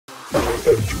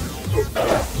Entering the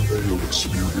Pat Mayo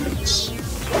Experience.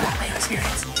 Pat Mayo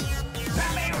Experience.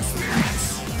 Pat Mayo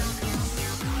Experience.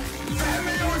 Pat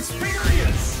Mayo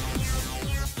Experience.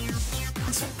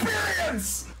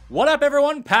 Experience. What up,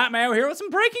 everyone? Pat Mayo here with some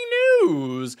breaking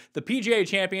news. The PGA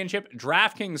Championship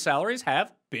DraftKings salaries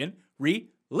have been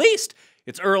released.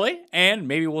 It's early, and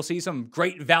maybe we'll see some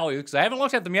great value, because I haven't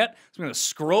looked at them yet, so I'm going to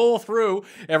scroll through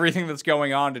everything that's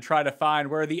going on to try to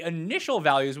find where the initial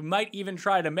values we might even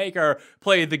try to make our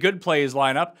play the good plays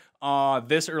lineup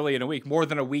this early in a week, more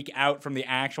than a week out from the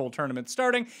actual tournament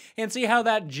starting, and see how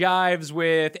that jives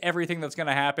with everything that's going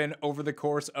to happen over the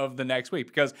course of the next week,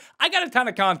 because I got a ton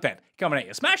of content coming at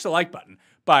you. Smash the like button,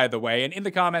 by the way, and in the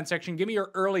comment section, give me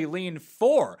your early lean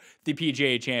for the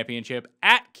PGA Championship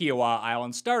at Kiowa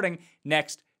Island starting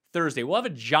next Thursday. We'll have a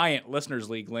giant Listeners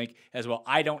League link as well.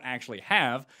 I don't actually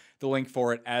have the link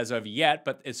for it as of yet,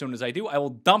 but as soon as I do, I will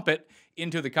dump it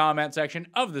into the comment section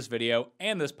of this video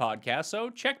and this podcast. So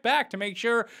check back to make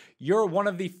sure you're one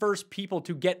of the first people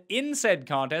to get in said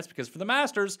contest, because for the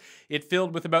Masters, it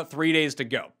filled with about 3 days to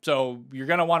go. So you're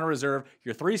going to want to reserve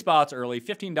your 3 spots early,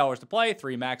 $15 to play,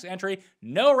 3 max entry,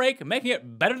 no rake, making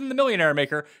it better than the Millionaire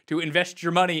Maker to invest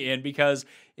your money in, because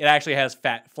it actually has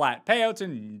flat payouts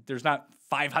and there's not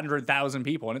 500,000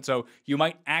 people in it. So you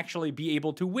might actually be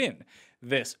able to win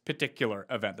this particular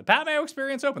event. The Pat Mayo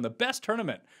Experience Open, the best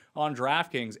tournament on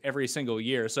DraftKings every single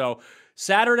year. So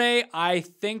Saturday, I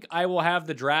think I will have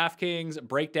the DraftKings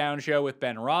breakdown show with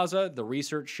Ben Raza, the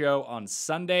research show on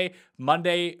Sunday.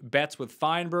 Monday, bets with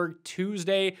Feinberg.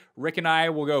 Tuesday, Rick and I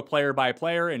will go player by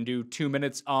player and do 2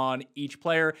 minutes on each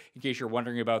player, in case you're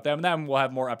wondering about them. Then we'll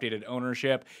have more updated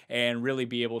ownership and really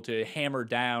be able to hammer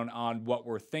down on what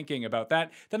we're thinking about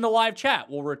that. Then the live chat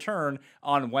will return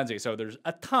on Wednesday. So there's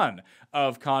a ton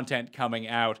of content coming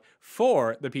out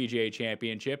for the PGA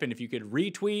Championship. And if you could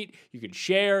retweet, you could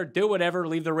share, do whatever,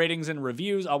 leave the ratings and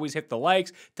reviews, always hit the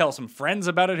likes, tell some friends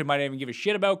about it who might not even give a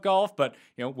shit about golf, but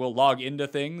we'll log into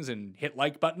things and hit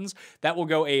like buttons. That will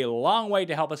go a long way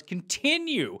to help us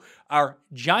continue our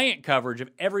giant coverage of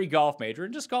every golf major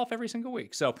and just golf every single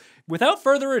week. So without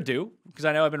further ado, because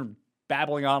I know I've been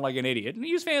babbling on like an idiot, and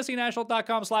use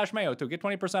fantasynational.com/Mayo to get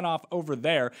 20% off over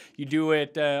there. You do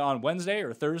it on Wednesday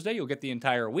or Thursday, you'll get the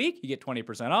entire week, you get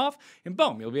 20% off, and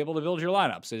boom, you'll be able to build your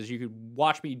lineups. As you could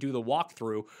watch me do the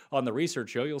walkthrough on the research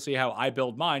show, you'll see how I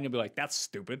build mine. You'll be like, that's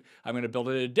stupid. I'm going to build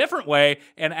it a different way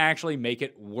and actually make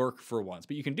it work for once.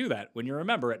 But you can do that when you're a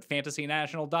member at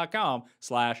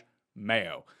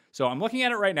fantasynational.com/Mayo. So I'm looking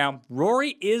at it right now.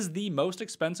 Rory is the most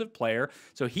expensive player.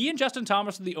 So he and Justin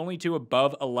Thomas are the only two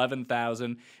above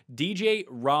 11,000. DJ,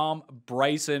 Rahm,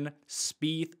 Bryson,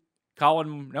 Spieth,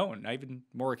 Colin, no, not even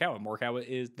Morikawa. Morikawa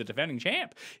is the defending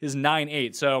champ, is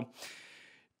 9.8. So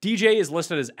DJ is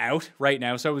listed as out right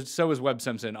now. So is Webb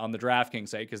Simpson on the DraftKings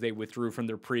site, because they withdrew from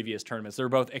their previous tournaments. They're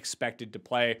both expected to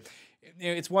play.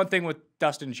 It's one thing with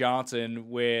Dustin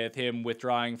Johnson, with him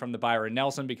withdrawing from the Byron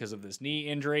Nelson because of this knee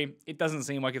injury. It doesn't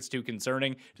seem like it's too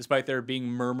concerning, despite there being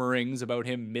murmurings about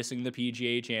him missing the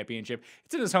PGA Championship.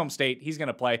 It's in his home state. He's going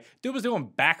to play. Dude was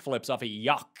doing backflips off a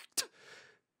yacht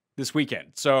this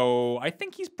weekend. So I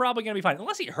think he's probably going to be fine,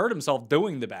 unless he hurt himself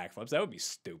doing the backflips. That would be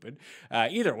stupid.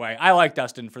 Either way, I like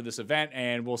Dustin for this event,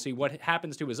 and we'll see what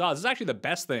happens to his odds. This is actually the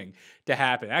best thing to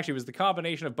happen. Actually, it was the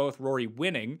combination of both Rory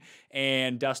winning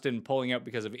and Dustin pulling out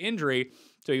because of injury.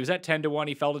 So he was at 10-1.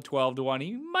 He fell to 12-1.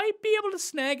 He might be able to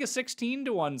snag a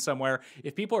 16-1 somewhere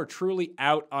if people are truly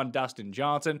out on Dustin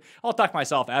Johnson. I'll talk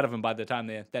myself out of him by the time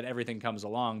that everything comes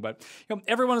along. But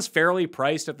everyone is fairly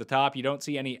priced at the top. You don't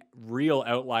see any real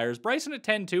outliers. Bryson at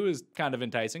 10-2 is kind of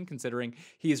enticing, considering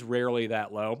he's rarely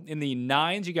that low. In the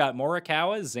 9s, you got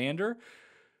Morikawa, Xander,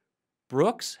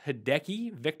 Brooks,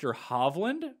 Hideki, Victor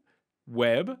Hovland,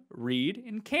 Webb, Reed,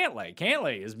 and Cantlay.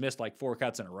 Cantlay has missed like 4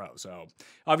 cuts in a row, so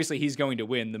obviously he's going to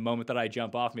win the moment that I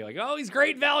jump off and be like, oh, he's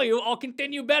great value. I'll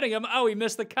continue betting him. Oh, he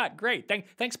missed the cut. Great.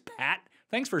 Thanks, Pat.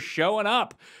 Thanks for showing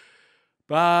up.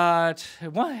 But,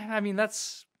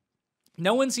 that's...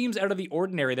 No one seems out of the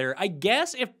ordinary there. I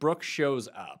guess if Brooks shows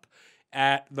up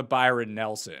at the Byron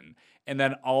Nelson, and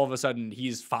then all of a sudden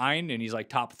he's fine and he's like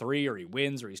top 3, or he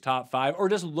wins, or he's top 5, or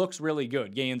just looks really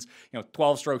good, gains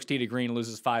 12 strokes tee to green,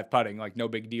 loses 5 putting, like no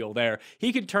big deal there.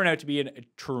 He could turn out to be a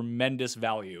tremendous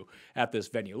value at this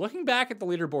venue. Looking back at the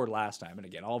leaderboard last time, and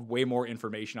again, I'll have way more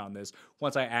information on this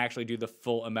once I actually do the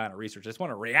full amount of research. I just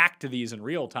want to react to these in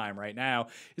real time right now,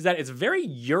 is that it's very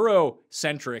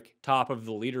Euro-centric top of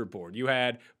the leaderboard. You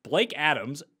had Blake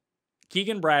Adams,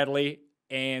 Keegan Bradley,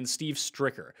 and Steve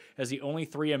Stricker as the only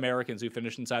 3 Americans who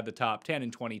finished inside the top 10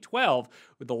 in 2012,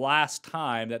 with the last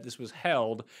time that this was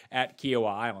held at Kiowa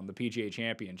Island, the PGA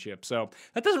Championship. So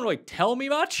that doesn't really tell me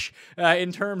much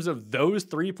in terms of those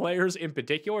 3 players in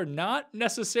particular, not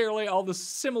necessarily all the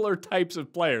similar types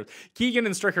of players. Keegan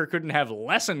and Stricker couldn't have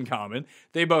less in common.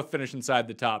 They both finished inside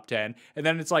the top 10. And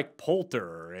then it's like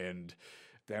Poulter and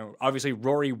obviously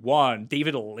Rory won.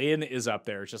 David Lynn is up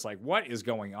there. It's just like, what is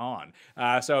going on?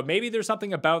 So maybe there's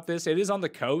something about this. It is on the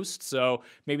coast, so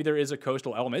maybe there is a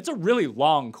coastal element. It's a really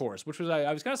long course, which was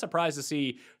I was kind of surprised to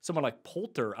see someone like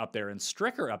Poulter up there and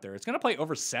Stricker up there. It's going to play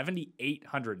over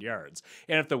 7,800 yards.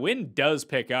 And if the wind does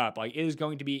pick up, like, it is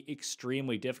going to be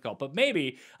extremely difficult. But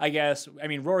maybe, I guess, I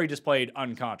mean, Rory just played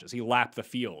unconscious. He lapped the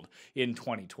field in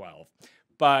 2012.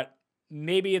 But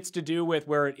maybe it's to do with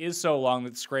where it is so long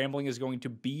that scrambling is going to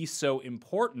be so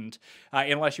important,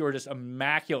 unless you are just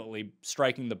immaculately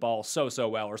striking the ball so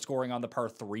well, or scoring on the par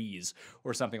 3s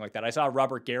or something like that. I saw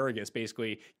Robert Garrigus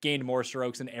basically gained more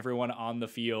strokes than everyone on the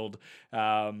field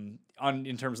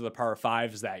in terms of the par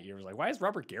 5s that year. I was like, why is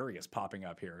Robert Garrigus popping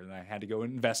up here? And I had to go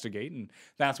investigate, and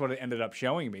that's what it ended up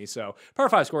showing me. So par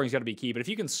 5 scoring is going to be key, but if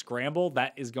you can scramble,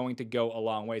 that is going to go a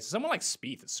long way. So someone like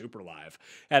Spieth is super live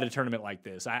at a tournament like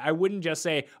this. I wouldn't just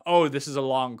say, oh, this is a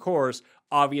long course.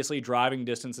 Obviously, driving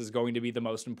distance is going to be the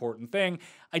most important thing.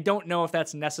 I don't know if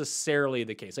that's necessarily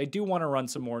the case. I do want to run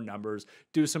some more numbers,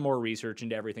 do some more research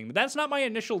into everything, but that's not my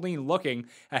initial lean looking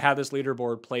at how this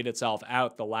leaderboard played itself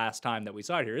out the last time that we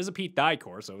saw it here. It is a Pete Dye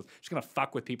course, so it's just going to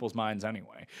fuck with people's minds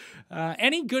anyway.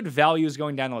 Any good values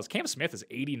going down the list? Cam Smith is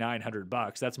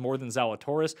 $8,900. That's more than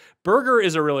Zalatoris. Berger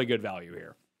is a really good value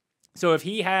here. So if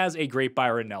he has a great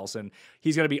Byron Nelson,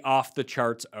 he's going to be off the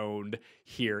charts owned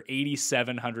here.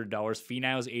 $8,700.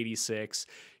 Finau's $86.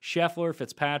 Scheffler,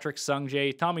 Fitzpatrick,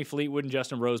 Sungjae, Tommy Fleetwood, and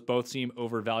Justin Rose both seem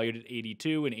overvalued at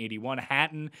 $82 and $81.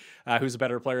 Hatton, who's a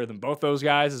better player than both those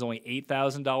guys, is only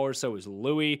 $8,000. So is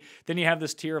Louis. Then you have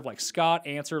this tier of like Scott,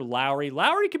 Answer, Lowry.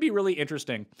 Lowry could be really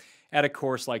interesting at a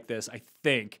course like this, I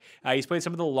think. He's played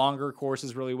some of the longer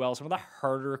courses really well, some of the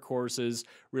harder courses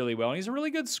really well, and he's a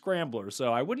really good scrambler,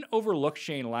 so I wouldn't overlook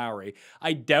Shane Lowry.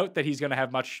 I doubt that he's going to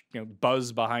have much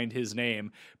buzz behind his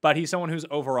name, but he's someone whose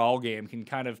overall game can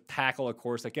kind of tackle a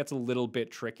course that gets a little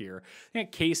bit trickier. I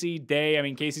think Casey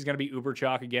Day, Casey's going to be uber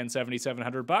chalk again,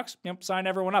 $7,700. Yep, sign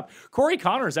everyone up. Corey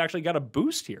Connors actually got a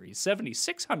boost here. He's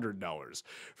 $7,600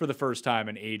 for the first time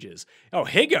in ages. Oh,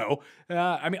 Higo.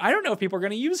 I don't know if people are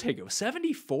going to use Higo.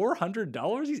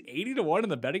 $7,400? He's 80-1 in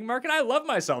the betting market. I love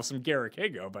myself some Garrick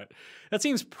Higo, but that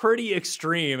seems pretty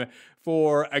extreme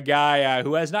for a guy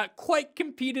who has not quite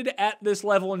competed at this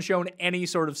level and shown any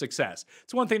sort of success.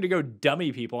 It's one thing to go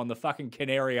dummy people on the fucking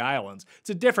Canary Islands.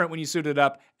 It's a different when you suit it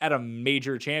up at a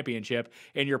major championship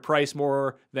and you're priced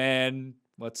more than,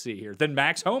 let's see here, than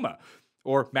Max Homa,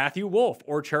 or Matthew Wolff,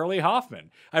 or Charlie Hoffman.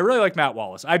 I really like Matt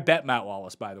Wallace. I bet Matt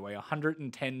Wallace, by the way,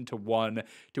 110-1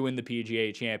 to win the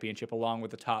PGA Championship, along with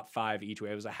the top 5 each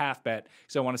way. It was a half bet,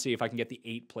 so I want to see if I can get the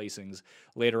 8 placings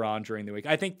later on during the week.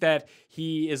 I think that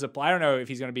he is I don't know if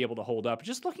he's going to be able to hold up.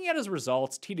 Just looking at his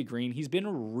results, tee to green, he's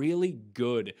been really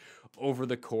good over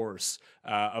the course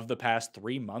of the past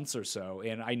 3 months or so.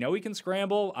 And I know he can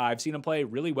scramble. I've seen him play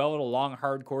really well at a long,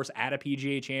 hard course at a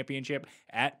PGA Championship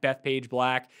at Bethpage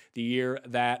Black the year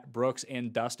that Brooks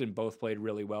and Dustin both played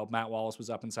really well. Matt Wallace was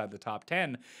up inside the top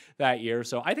 10 that year.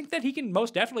 So I think that he can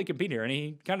most definitely compete here. And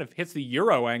he kind of hits the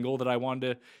Euro angle that I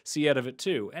wanted to see out of it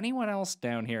too. Anyone else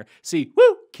down here? See,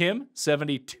 Kim,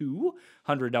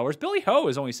 $7,200. Billy Ho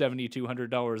is only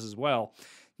 $7,200 as well.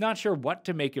 Not sure what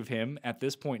to make of him at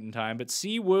this point in time, but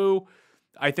Siwoo,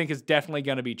 I think, is definitely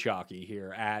going to be chalky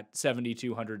here at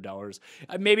 $7,200.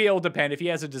 Maybe it'll depend. If he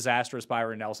has a disastrous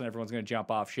Byron Nelson, everyone's going to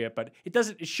jump off ship, but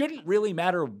it shouldn't really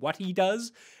matter what he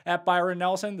does at Byron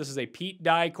Nelson. This is a Pete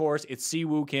Dye course. It's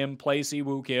Siwoo Kim. Play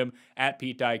Siwoo Kim at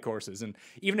Pete Dye courses. And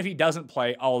even if he doesn't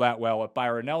play all that well at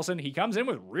Byron Nelson, he comes in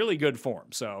with really good form.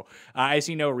 So I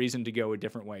see no reason to go a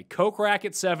different way. Kokrak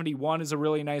at 71 is a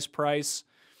really nice price.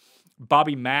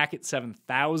 Bobby Mack at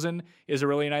 $7,000 is a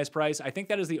really nice price. I think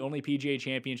that is the only PGA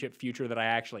Championship future that I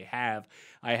actually have.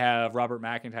 I have Robert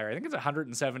McIntyre. I think it's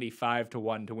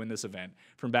 175-1 to win this event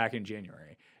from back in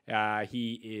January.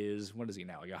 He is, what is he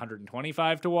now, like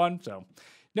 125-1? So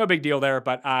no big deal there,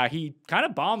 but he kind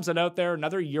of bombs it out there.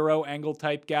 Another Euro angle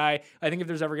type guy. I think if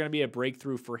there's ever going to be a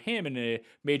breakthrough for him in a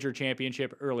major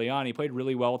championship early on, he played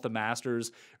really well at the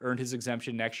Masters, earned his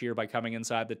exemption next year by coming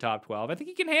inside the top 12. I think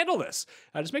he can handle this.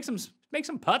 Just make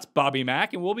some putts, Bobby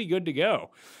Mack, and we'll be good to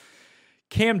go.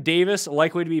 Cam Davis,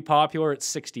 likely to be popular at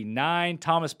 69.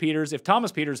 Thomas Peters, if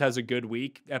Thomas Peters has a good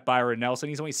week at Byron Nelson,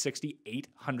 he's only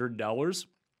 $6,800.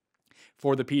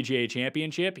 for the PGA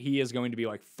Championship, he is going to be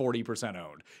like 40%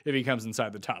 owned if he comes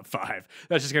inside the top 5.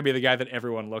 That's just going to be the guy that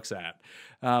everyone looks at.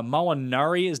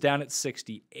 Molinari is down at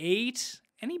 68.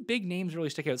 Any big names really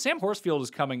stick out? Sam Horsfield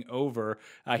is coming over.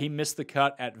 He missed the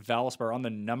cut at Valspar on the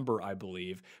number, I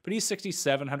believe, but he's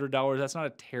 $6,700. That's not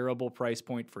a terrible price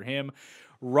point for him.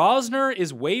 Rosner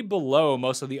is way below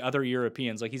most of the other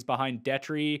Europeans. Like, he's behind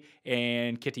Detry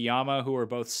and Kitayama, who are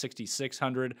both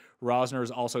 $6,600. Rosner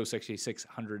is also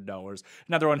 $6,600.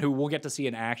 Another one who we'll get to see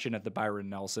in action at the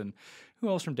Byron Nelson. Who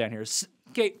else from down here?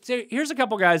 Okay, so here's a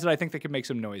couple guys that I think that could make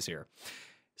some noise here.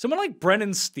 Someone like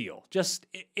Brennan Steele. Just,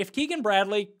 if Keegan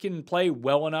Bradley can play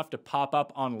well enough to pop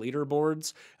up on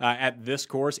leaderboards at this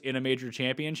course in a major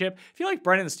championship, I feel like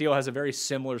Brennan Steele has a very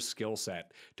similar skill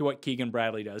set to what Keegan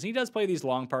Bradley does. And he does play these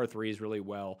long par threes really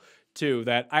well, too.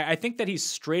 That I think that he's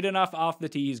straight enough off the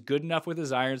tee. He's good enough with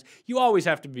his irons. You always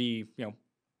have to be,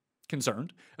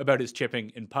 concerned about his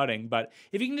chipping and putting, but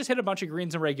if he can just hit a bunch of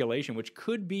greens in regulation, which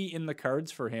could be in the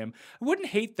cards for him, I wouldn't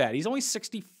hate that. He's only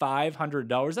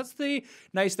 $6,500. That's the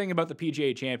nice thing about the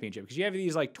PGA Championship, because you have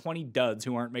these like 20 duds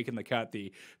who aren't making the cut,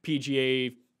 the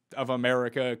PGA of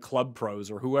America Club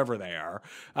Pros or whoever they are.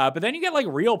 But then you get like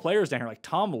real players down here, like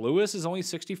Tom Lewis is only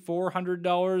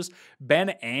 $6,400. Ben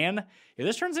Ann. If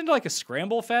this turns into like a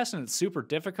scramble fest and it's super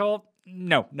difficult,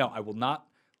 no, I will not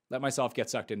let myself get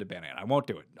sucked into Ben Ann. I won't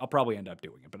do it. I'll probably end up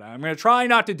doing it, but I'm going to try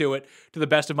not to do it to the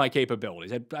best of my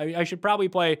capabilities. I should probably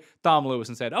play Tom Lewis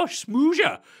instead. Oh,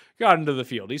 Smooja got into the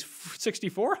field. He's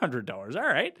 $6,400. All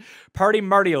right. Party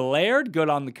Marty Laird, good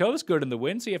on the coast, good in the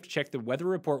wind, so you have to check the weather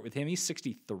report with him. He's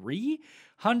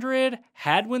 $6,300.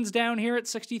 Hadwin's down here at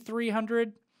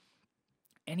 $6,300.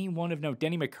 Anyone of note?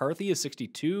 Denny McCarthy is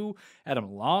 62.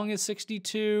 Adam Long is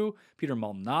 62. Peter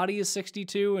Malnati is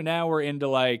 62. And now we're into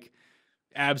like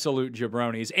absolute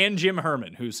jabronis. And Jim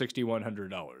Herman, who's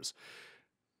 $6,100.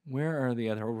 Where are the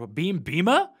other?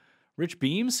 Bima? Rich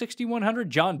Beam, $6,100.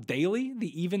 John Daly,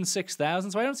 the even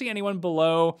 6,000. So I don't see anyone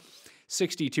below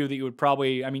 62 that you would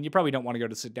probably, you probably don't want to go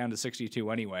to sit down to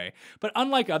 62 anyway. But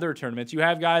unlike other tournaments, you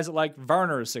have guys like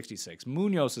Varner is 66,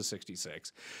 Munoz is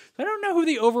 66. So I don't know who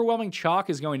the overwhelming chalk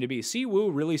is going to be.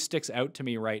 Siwoo really sticks out to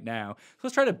me right now. So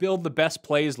let's try to build the best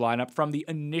plays lineup from the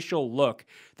initial look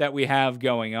that we have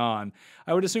going on.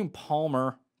 I would assume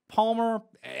Palmer,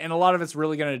 and a lot of it's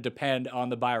really going to depend on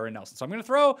the Byron Nelson. So I'm going to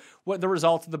throw the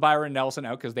results of the Byron Nelson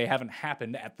out because they haven't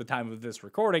happened at the time of this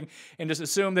recording and just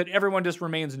assume that everyone just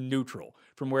remains neutral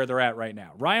from where they're at right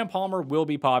now. Ryan Palmer will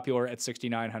be popular at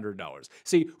 $6,900.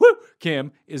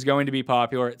 Kim is going to be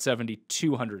popular at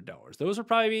 $7,200. Those are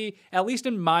probably, at least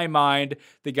in my mind,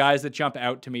 the guys that jump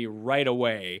out to me right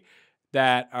away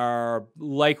that are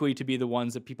likely to be the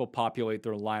ones that people populate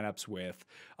their lineups with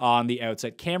on the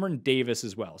outset. Cameron Davis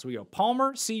as well. So we go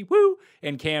Palmer, Siwoo,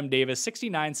 and Cam Davis,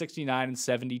 $69, $69, and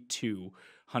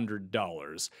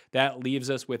 $7,200. That leaves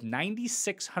us with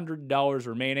 $9,600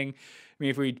 remaining.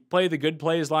 If we play the good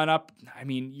plays lineup,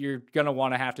 you're going to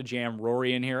want to have to jam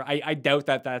Rory in here. I doubt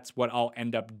that that's what I'll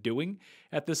end up doing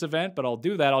at this event, but I'll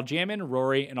do that. I'll jam in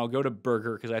Rory, and I'll go to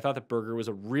Berger because I thought that Berger was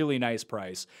a really nice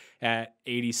price at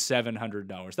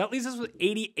 $8,700. That leaves us with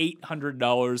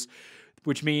 $8,800,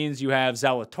 which means you have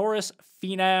Zalatoris,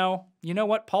 Finau. You know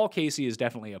what? Paul Casey is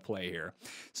definitely a play here.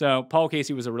 So Paul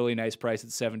Casey was a really nice price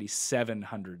at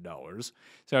 $7,700.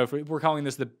 So if we're calling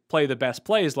this the play the best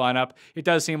plays lineup, it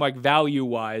does seem like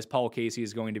value-wise, Paul Casey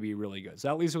is going to be really good. So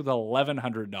that leaves us with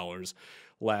 $1,100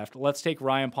 left. Let's take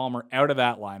Ryan Palmer out of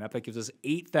that lineup. That gives us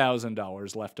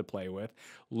 $8,000 left to play with.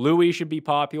 Louis should be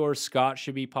popular. Scott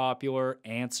should be popular.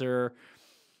 Answer.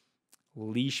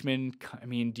 Leishman.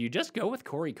 Do you just go with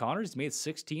Corey Connors? He's made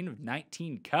 16 of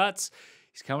 19 cuts.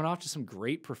 He's coming off to some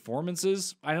great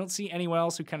performances. I don't see anyone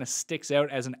else who kind of sticks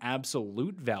out as an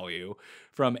absolute value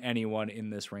from anyone in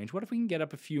this range. What if we can get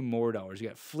up a few more dollars? You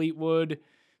got Fleetwood,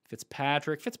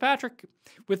 Fitzpatrick,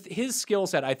 with his skill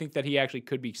set, I think that he actually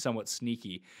could be somewhat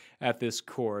sneaky at this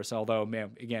course. Although,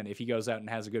 man, again, if he goes out and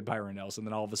has a good Byron Nelson,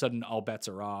 then all of a sudden all bets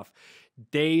are off.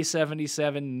 Day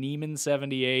 77, Neiman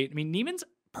 78. Neiman's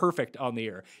perfect on the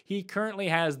air. He currently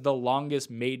has the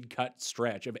longest made cut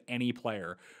stretch of any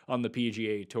player on the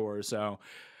PGA Tour. So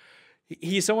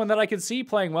he's someone that I could see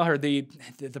playing well here.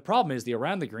 The problem is the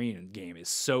around the green game is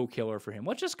so killer for him.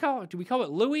 Let's just call it, do we call it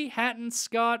Louis, Hatton,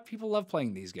 Scott? People love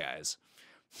playing these guys.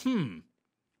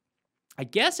 I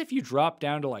guess if you drop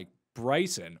down to like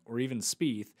Bryson or even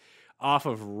Spieth off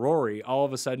of Rory, all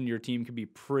of a sudden your team can be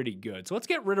pretty good. So let's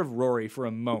get rid of Rory for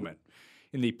a moment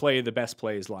in the play the best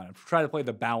plays lineup. Try to play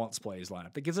the balanced plays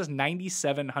lineup. That gives us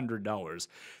 $9,700.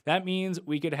 That means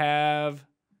we could have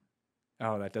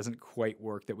Oh, that doesn't quite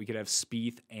work that we could have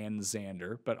Spieth and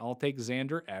Xander, but I'll take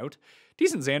Xander out.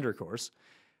 Decent Xander course.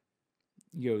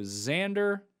 You go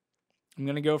Xander. I'm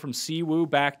going to go from Siwoo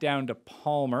back down to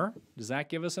Palmer. Does that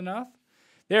give us enough?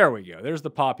 There we go. There's the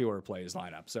popular plays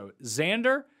lineup. So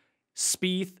Xander,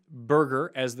 Spieth,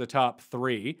 Berger as the top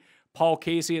 3. Paul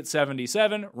Casey at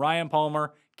 77, Ryan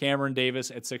Palmer, Cameron Davis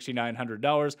at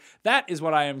 $6,900. That is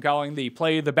what I am calling the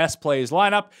play the best plays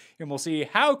lineup, and we'll see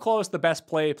how close the best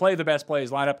play the best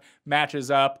plays lineup matches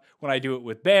up when I do it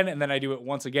with Ben, and then I do it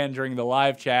once again during the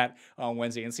live chat on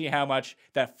Wednesday, and see how much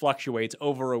that fluctuates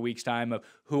over a week's time of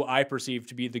who I perceive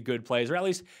to be the good plays, or at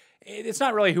least it's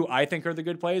not really who I think are the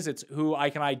good plays. It's who I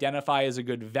can identify as a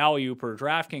good value per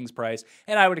DraftKings price,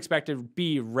 and I would expect to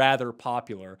be rather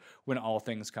popular when all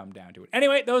things come down to it.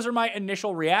 Anyway, those are my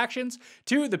initial reactions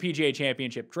to the PGA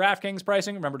Championship DraftKings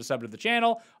pricing. Remember to sub to the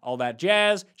channel, all that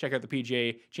jazz. Check out the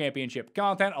PGA Championship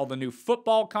content, all the new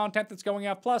football content that's going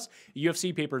out, plus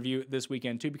UFC pay-per-view this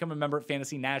weekend too. Become a member at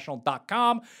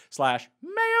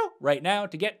fantasynational.com/Mayo right now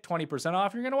to get 20%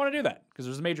 off. You're going to want to do that because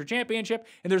there's a major championship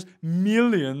and there's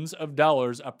millions of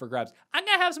dollars up for grabs. I'm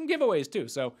going to have some giveaways too,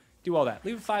 so do all that.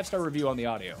 Leave a 5-star review on the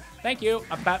audio. Thank you.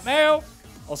 I'm Pat Mayo.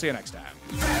 I'll see you next time.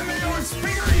 Pat Mayo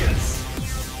Experience!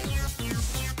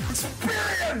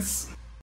 Experience!